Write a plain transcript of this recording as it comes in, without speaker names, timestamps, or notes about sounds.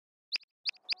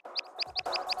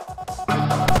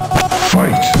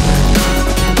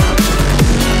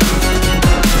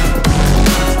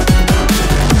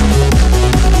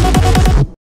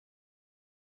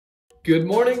Good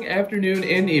morning, afternoon,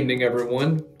 and evening,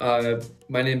 everyone.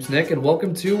 My name's Nick, and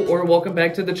welcome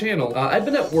back to the channel. I've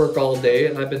been at work all day,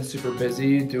 and I've been super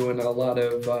busy doing a lot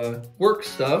of work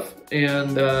stuff,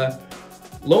 and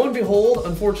lo and behold,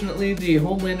 unfortunately, the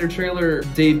Homelander trailer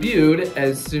debuted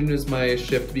as soon as my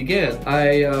shift began.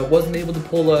 I wasn't able to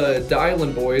pull the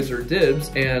Island Boys, or Dibs,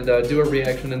 and do a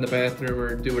reaction in the bathroom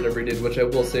or do whatever he did, which I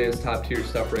will say is top tier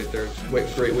stuff right there.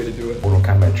 Great way to do it. Mortal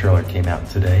Kombat trailer came out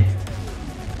today.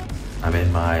 I'm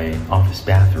in my office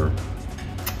bathroom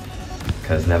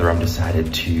because NetherRealm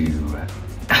decided to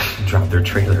drop their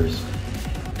trailers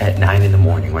at 9 in the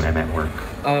morning when I'm at work.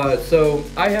 So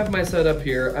I have my setup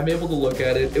here. I'm able to look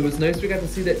at it. It was nice we got to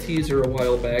see that teaser a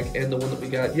while back and the one that we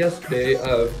got yesterday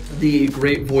of the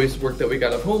great voice work that we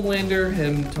got of Homelander,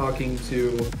 him talking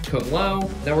to Kung Lao.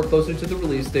 Now we're closer to the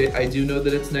release date. I do know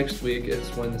that it's next week. It's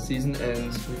when the season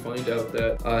ends. We find out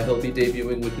that he'll be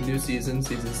debuting with the new season,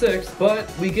 season 6. But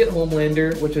we get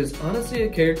Homelander, which is honestly a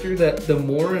character that the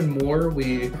more and more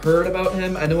we heard about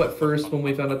him, I know at first when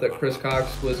we found out that Chris Cox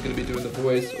was going to be doing the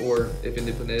voice, or if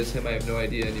it is him, I have no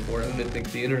idea anymore. I don't even think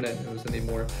the internet knows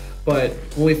anymore. But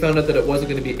when we found out that it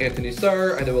wasn't going to be Anthony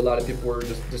Starr, I know a lot of people were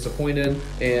just disappointed,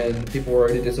 and people were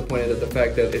already disappointed at the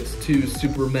fact that it's two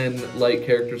Superman-like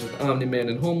characters with Omni-Man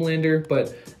and Homelander.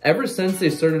 But ever since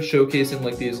they started showcasing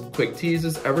like these quick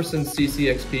teases, ever since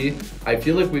CCXP, I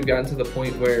feel like we've gotten to the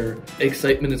point where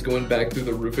excitement is going back through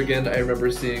the roof again. I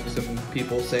remember seeing some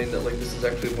people saying that like this is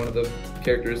actually one of the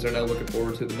characters they're now looking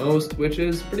forward to the most, which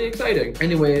is pretty exciting.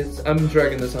 Anyways, I'm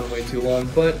dragging this on way too long,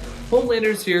 but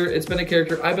Homelander's here. It's been a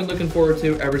character I've been looking forward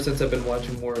to ever since I've been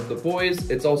watching more of The Boys.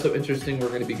 It's also interesting we're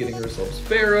going to be getting ourselves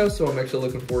Farah, so I'm actually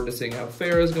looking forward to seeing how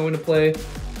Farah is going to play.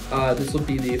 This will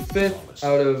be the 5th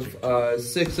out of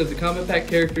 6 of the Kombat Pack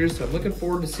characters, so I'm looking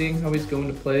forward to seeing how he's going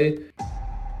to play.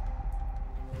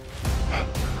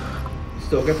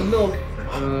 Still got the milk.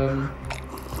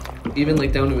 Even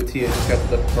like down to a T, I just got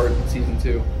to the part in season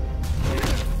 2.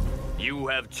 You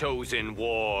have chosen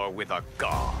war with a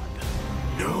god.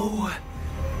 No,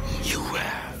 you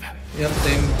have. Yep,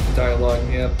 same dialogue,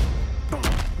 yep.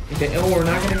 Okay, oh, we're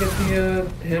not gonna get the,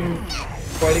 him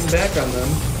fighting back on them.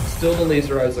 Still the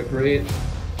laser eyes look great.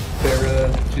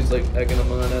 Farah, she's like egging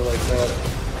him on, I like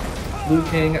that. Liu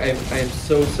Kang, I am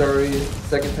so sorry.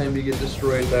 Second time you get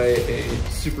destroyed by a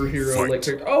superhero-like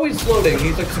character. Oh, he's floating,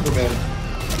 he's like Superman.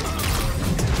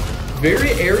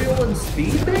 Very aerial and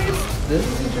speed-based? This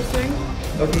is interesting.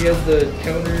 Okay, he has the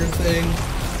counter thing.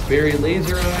 Very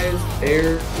laser eyes,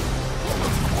 air.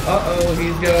 Uh-oh,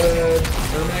 he's got a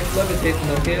Ermac levitating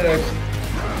on KX.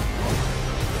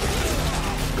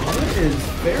 What is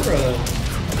Farah?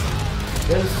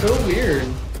 That is so weird.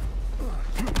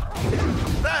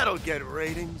 That'll get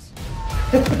ratings.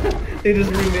 They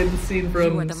just remade the scene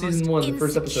from season 1, the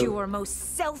first episode. You are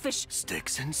most selfish.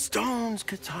 Sticks and stones,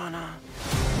 Katana.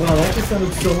 Wow, that just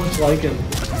sounded so much like him.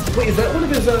 Wait, is that one of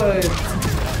his,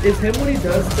 is him when he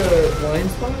does the blind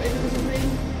spot, I think is his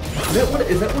name?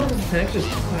 Is that one of his attacks, just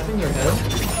clapping their head?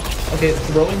 Okay,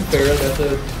 throwing Farah,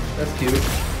 that's cute.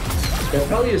 That's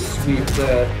probably a sweep,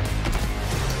 that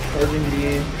charging D.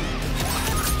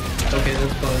 Okay,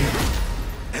 that's fun.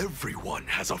 Everyone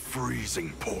has a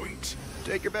freezing point.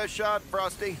 Take your best shot,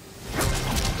 Frosty.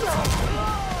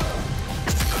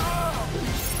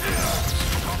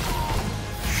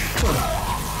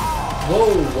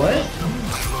 Whoa, what?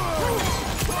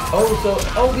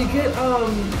 Oh, we get,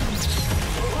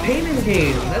 pain and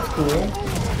gain. That's cool.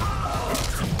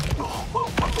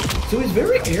 So he's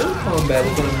very air combat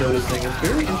is what I'm noticing. It's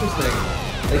very interesting.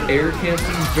 Like air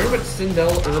canceling, very much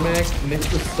Sindel, Ermac,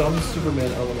 mixed with some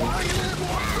Superman elements.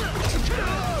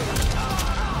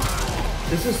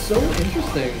 This is so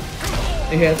interesting.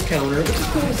 He has a counter, which is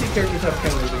cool to see characters have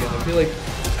counters again. I feel like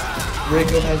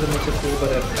Rigo has it much cool,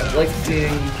 but I'd like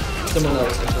seeing someone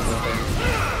else implement them.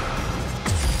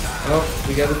 Oh,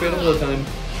 we got the fatal blow time.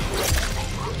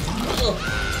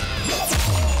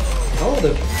 Oh,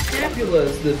 the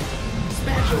scapulas, the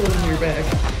spatulas in your back.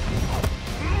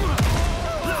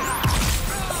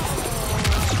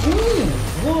 Ooh,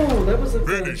 whoa, that was the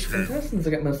intestines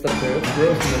that got messed up there. That's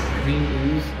gross, and the green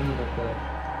ooze. I don't like that.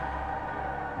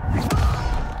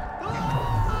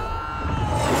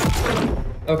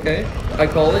 Okay, I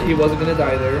called it. He wasn't gonna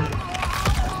die there.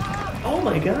 Oh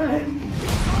my god.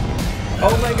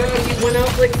 Oh my god, he went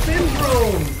out like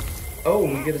Syndrome! Oh,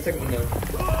 we get a second one now.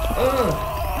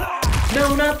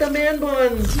 No, not the man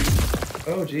buns!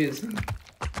 Oh, jeez.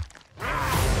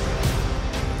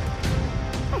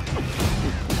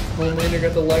 Homelander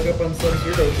got the leg up on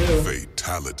Sub-Zero, too.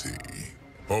 Fatality.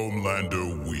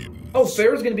 Homelander wins. Oh,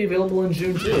 Farah's gonna be available in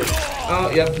June, too.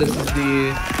 Oh, yep, this is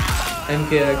the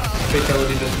MKX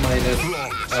fatality just minus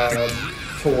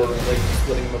Tor, like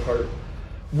splitting them apart.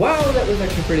 Wow, that was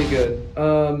actually pretty good.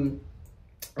 I'm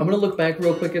gonna look back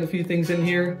real quick at a few things in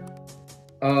here.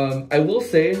 I will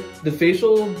say the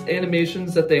facial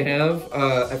animations that they have,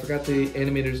 I forgot the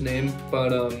animator's name,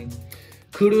 but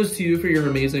kudos to you for your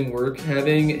amazing work.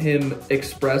 Having him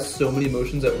express so many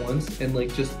emotions at once and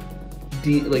like just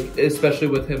especially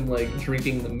with him like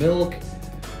drinking the milk.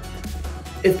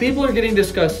 If people are getting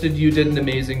disgusted, you did an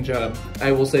amazing job.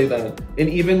 I will say that. And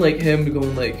even like him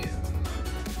going like,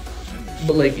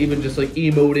 but like even just like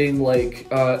emoting like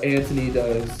Anthony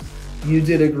does. You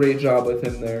did a great job with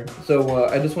him there. So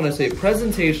I just want to say,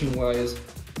 presentation-wise,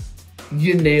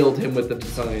 you nailed him with the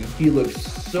design. He looks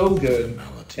so good,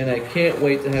 and I can't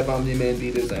wait to have Omni-Man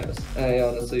beat his ass. I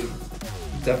honestly,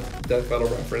 Death Battle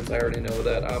reference, I already know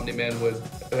that Omni-Man would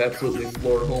absolutely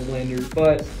floor Homelander,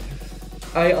 but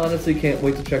I honestly can't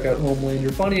wait to check out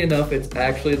Homelander. Funny enough, it's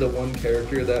actually the one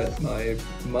character that my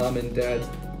mom and dad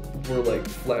were like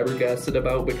flabbergasted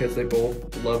about because they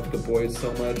both loved the boys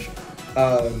so much.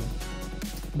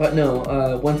 But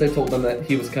no, once I told them that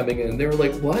he was coming in, they were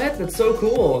like, what? That's so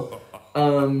cool.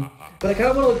 But I kind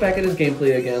of want to look back at his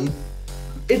gameplay again.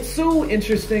 It's so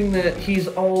interesting that he's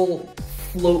all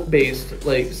float-based,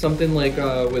 like something like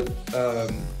with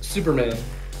Superman.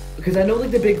 Because I know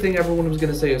like the big thing everyone was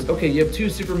going to say is, okay, you have two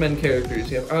Superman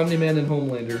characters. You have Omni-Man and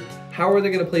Homelander. How are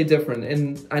they going to play different?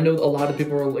 And I know a lot of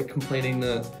people are like complaining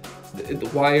that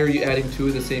why are you adding two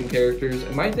of the same characters?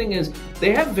 And my thing is,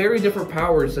 they have very different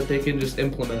powers that they can just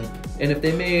implement. And if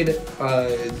they made,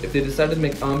 if they decided to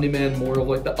make Omni-Man more of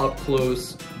like the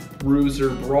up-close bruiser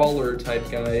brawler type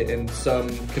guy and some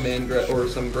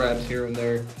some grabs here and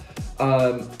there.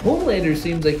 Homelander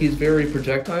seems like he's very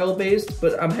projectile based,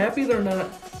 but I'm happy they're not,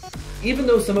 even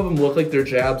though some of them look like they're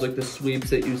jabs, like the sweeps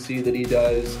that you see that he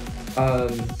does.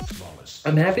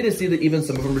 I'm happy to see that even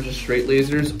some of them are just straight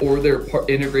lasers, or they're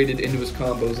integrated into his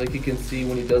combos. Like you can see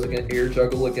when he does like an air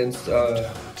juggle against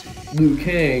Liu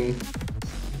Kang,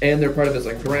 and they're part of his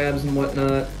like grabs and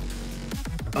whatnot.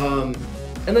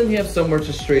 And then you have some where it's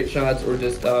just straight shots or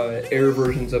just air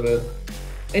versions of it.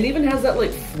 And even has that like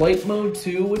flight mode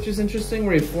too, which is interesting,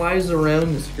 where he flies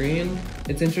around the screen.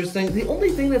 It's interesting. The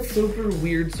only thing that's super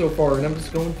weird so far, and I'm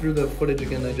just going through the footage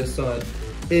again, I just saw it,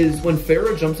 is when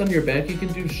Farah jumps on your back, you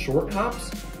can do short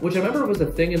hops, which I remember was a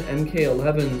thing in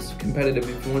MK11's competitive,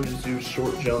 if you wanted to do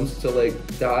short jumps to like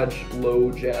dodge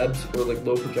low jabs or like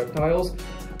low projectiles.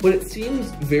 But it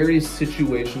seems very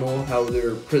situational how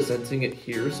they're presenting it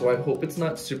here, so I hope it's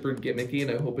not super gimmicky,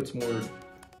 and I hope it's more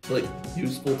like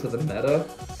useful to the meta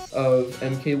of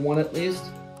MK1 at least.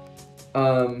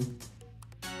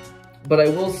 But I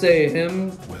will say,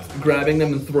 him grabbing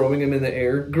them and throwing them in the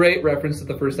air, great reference to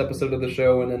the first episode of the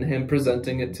show, and then him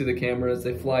presenting it to the camera as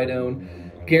they fly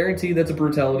down. Guaranteed that's a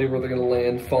brutality where they're going to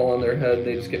land, fall on their head, and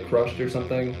they just get crushed or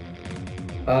something.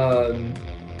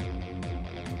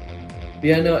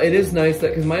 Yeah, no, it is nice that,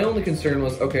 because my only concern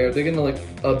was, okay, are they going to like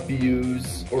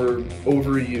abuse or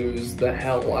overuse the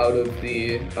hell out of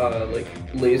the like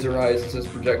laser eyes as this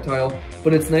projectile?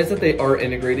 But it's nice that they are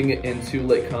integrating it into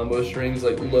like combo strings,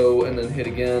 like low and then hit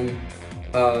again.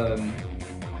 But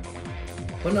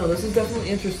no, this is definitely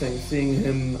interesting, seeing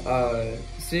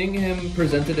him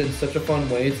presented in such a fun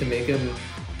way to make him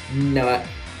not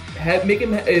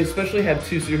especially have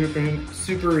two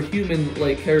superhuman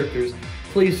like characters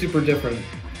play super different.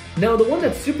 Now the one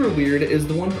that's super weird is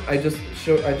the one I just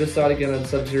saw it again on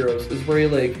Sub-Zero's, is where he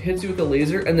like hits you with a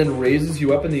laser and then raises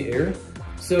you up in the air.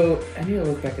 So I need to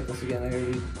look back at this again. I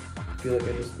already feel like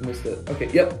I just missed it. Okay,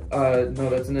 yep. No,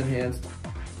 that's an enhanced.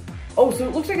 Oh, so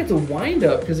it looks like it's a wind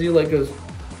up because he like goes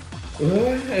and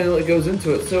it like goes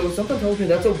into it. So something tells me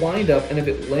that's a wind up, and if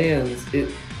it lands, it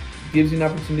gives you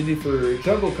an opportunity for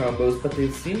juggle combos, but they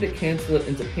seem to cancel it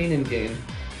into pain and gain.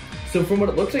 So from what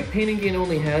it looks like Pain and Gain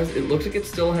only has, it looks like it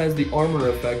still has the armor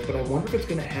effect, but I wonder if it's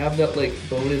going to have that like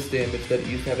bonus damage that it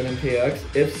used to have in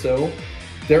MKX. If so,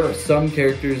 there are some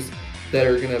characters that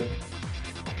are going to,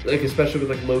 like especially with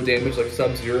like low damage, like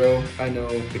Sub-Zero, I know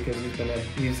because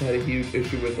he's had a huge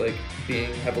issue with like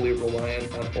being heavily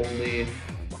reliant on only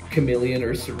Chameleon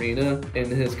or Serena, and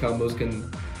his combos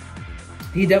can,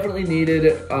 he definitely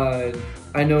needed,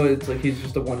 I know it's like he's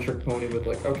just a one-trick pony with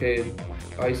like, okay,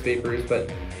 ice vapors, but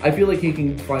I feel like he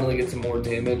can finally get some more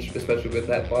damage, especially with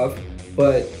that buff.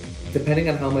 But depending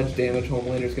on how much damage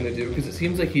Homelander's going to do, because it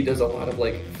seems like he does a lot of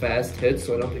like fast hits,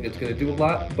 so I don't think it's going to do a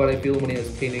lot, but I feel when he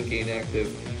has Pain and Gain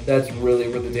active, that's really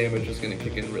where the damage is going to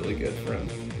kick in really good for him.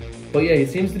 But yeah, he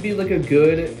seems to be like a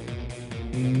good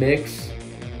mix,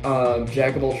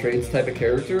 jack of all trades type of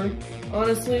character.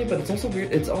 honestly, but it's also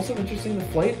weird. It's also interesting, the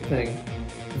flight thing.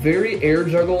 Very air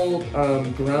juggle,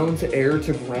 ground to air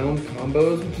to ground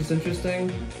combos, which is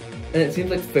interesting. And it seems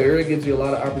like Farah gives you a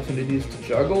lot of opportunities to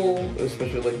juggle,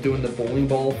 especially like doing the bowling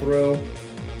ball throw.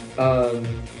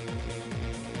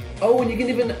 Oh, and you can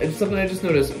even, something I just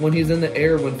noticed, when he's in the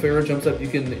air, when Farah jumps up, you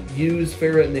can use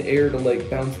Farah in the air to like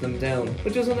bounce them down,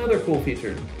 which is another cool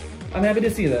feature. I'm happy to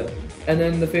see that. And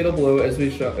then the fatal blow, as we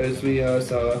saw,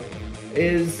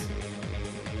 is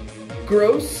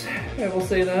gross, I will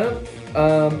say that.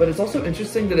 But it's also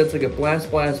interesting that it's like a blast,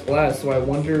 blast, blast, so I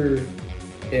wonder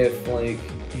if like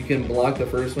you can block the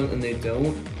first one and they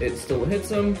don't, it still hits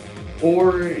them,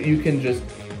 or you can just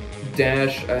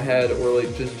dash ahead or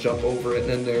like just jump over it and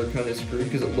then they're kind of screwed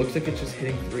because it looks like it's just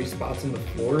hitting 3 spots on the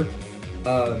floor.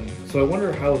 So I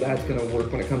wonder how that's gonna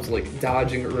work when it comes to like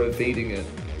dodging or evading it.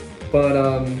 But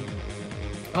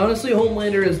honestly,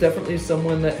 Homelander is definitely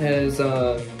someone that has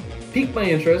piqued my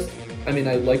interest. I mean,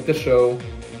 I like the show.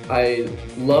 I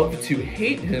love to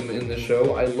hate him in the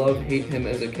show. I hate him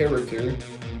as a character.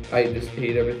 I just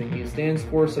hate everything he stands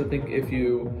for. So I think if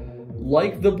you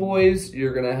like the boys,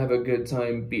 you're gonna have a good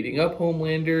time beating up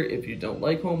Homelander. If you don't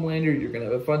like Homelander, you're gonna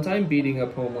have a fun time beating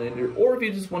up Homelander. Or if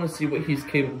you just want to see what he's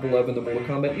capable of in the Mortal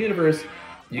Kombat universe,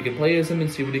 you can play as him and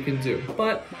see what he can do.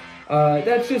 But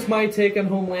that's just my take on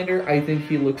Homelander. I think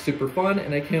he looks super fun,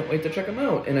 and I can't wait to check him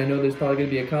out. And I know there's probably going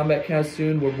to be a combat cast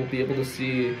soon where we'll be able to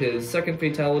see his second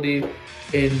fatality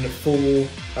in full.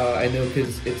 I know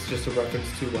because it's just a reference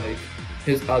to like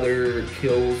his other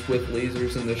kills with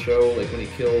lasers in the show, like when he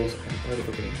kills, I'm probably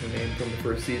forgetting her name from the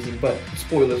first season, but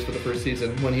spoilers for the first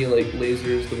season, when he like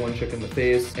lasers the one chick in the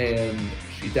face and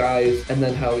she dies, and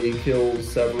then how he kills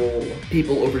several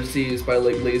people overseas by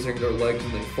like lasering their legs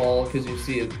and they fall, because you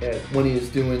see it when he's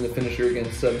doing the finisher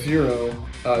against Sub-Zero,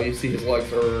 you see his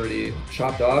legs are already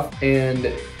chopped off.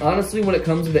 And honestly, when it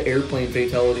comes to the airplane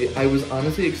fatality, I was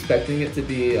honestly expecting it to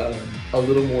be a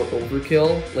little more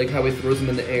overkill, like how he throws him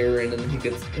in the air and then he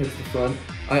hits the front.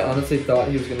 I honestly thought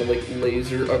he was gonna like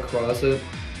laser across it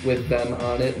with them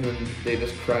on it, and then they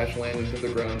just crash land into the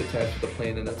ground attached to the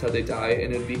plane, and that's how they die,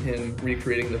 and it'd be him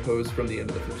recreating the pose from the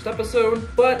end of the first episode.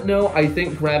 But no, I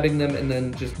think grabbing them and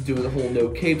then just doing the whole no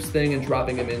capes thing and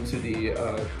dropping them into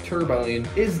the turbine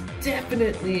is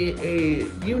definitely a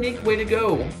unique way to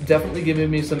go. Definitely giving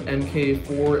me some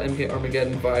MK4, MK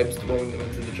Armageddon vibes, throwing them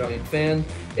into the giant fan.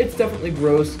 It's definitely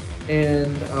gross,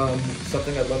 and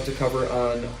something I'd love to cover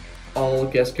on all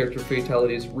guest character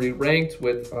fatalities re-ranked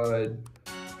with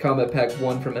Kombat Pack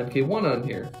 1 from MK1 on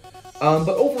here. But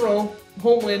overall,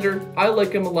 Homelander, I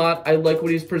like him a lot. I like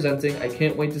what he's presenting. I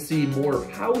can't wait to see more of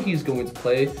how he's going to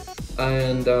play.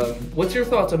 And what's your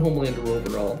thoughts on Homelander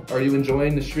overall? Are you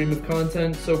enjoying the stream of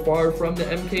content so far from the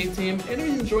MK team? And are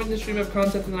you enjoying the stream of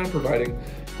content that I'm providing?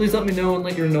 Please let me know and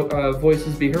let your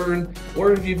voices be heard.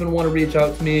 Or if you even want to reach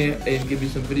out to me and give me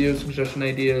some video suggestion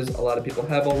ideas, a lot of people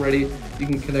have already. You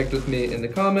can connect with me in the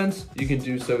comments. You can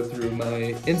do so through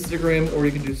my Instagram, or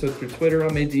you can do so through Twitter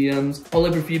on my DMs. All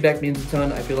of your feedback means a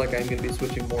ton. I feel like I'm going to be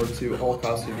switching more to all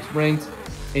costumes ranked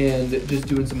and just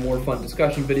doing some more fun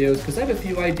discussion videos, because I have a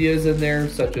few ideas in there,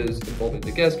 such as involving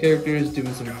the guest characters,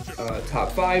 doing some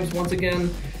top 5s once again,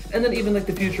 and then even like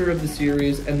the future of the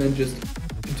series, and then just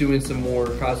doing some more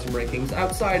costume rankings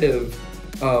outside of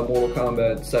Mortal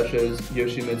Kombat, such as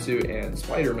Yoshimitsu and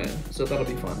Spider-Man. So that'll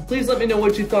be fun. Please let me know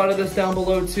what you thought of this down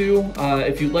below too.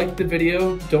 If you liked the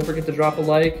video, don't forget to drop a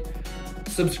like,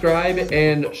 subscribe,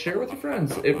 and share with your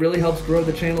friends. It really helps grow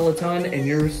the channel a ton, and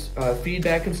your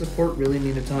feedback and support really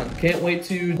mean a ton. Can't wait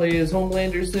to play as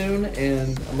Homelander soon,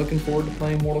 and I'm looking forward to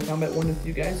playing Mortal Kombat 1 with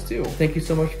you guys too. Thank you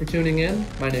so much for tuning in.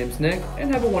 My name's Nick,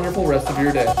 and have a wonderful rest of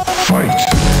your day.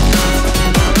 Fight!